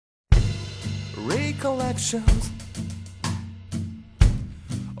recollections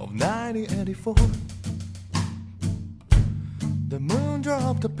of 1984. The moon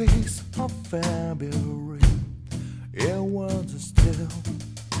dropped a piece of February. It was still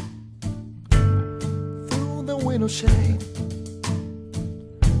through the window shade.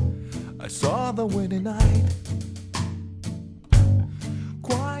 I saw the windy night.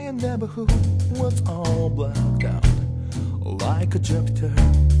 Quiet neighborhood was all blacked out like a Jupiter.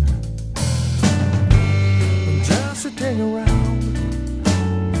 Just sitting around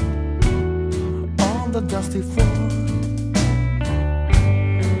on the dusty floor,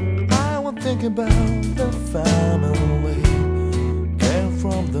 I was thinking about the family came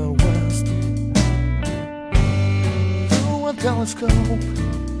from the west. Through a telescope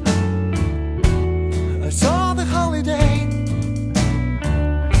I saw the holiday.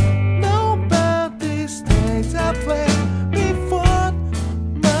 Nobody stays up late before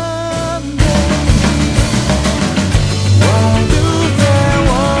Monday. Why do they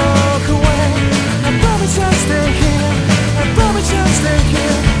walk away? I promise I'll stay here. I promise I'll stay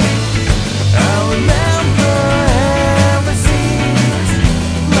here. I remember everything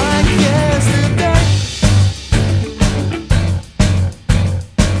like yesterday.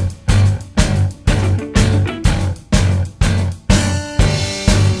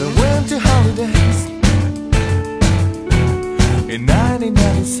 The winter holidays in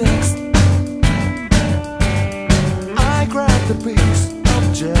 1996, I grabbed a piece of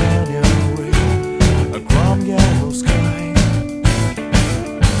jam.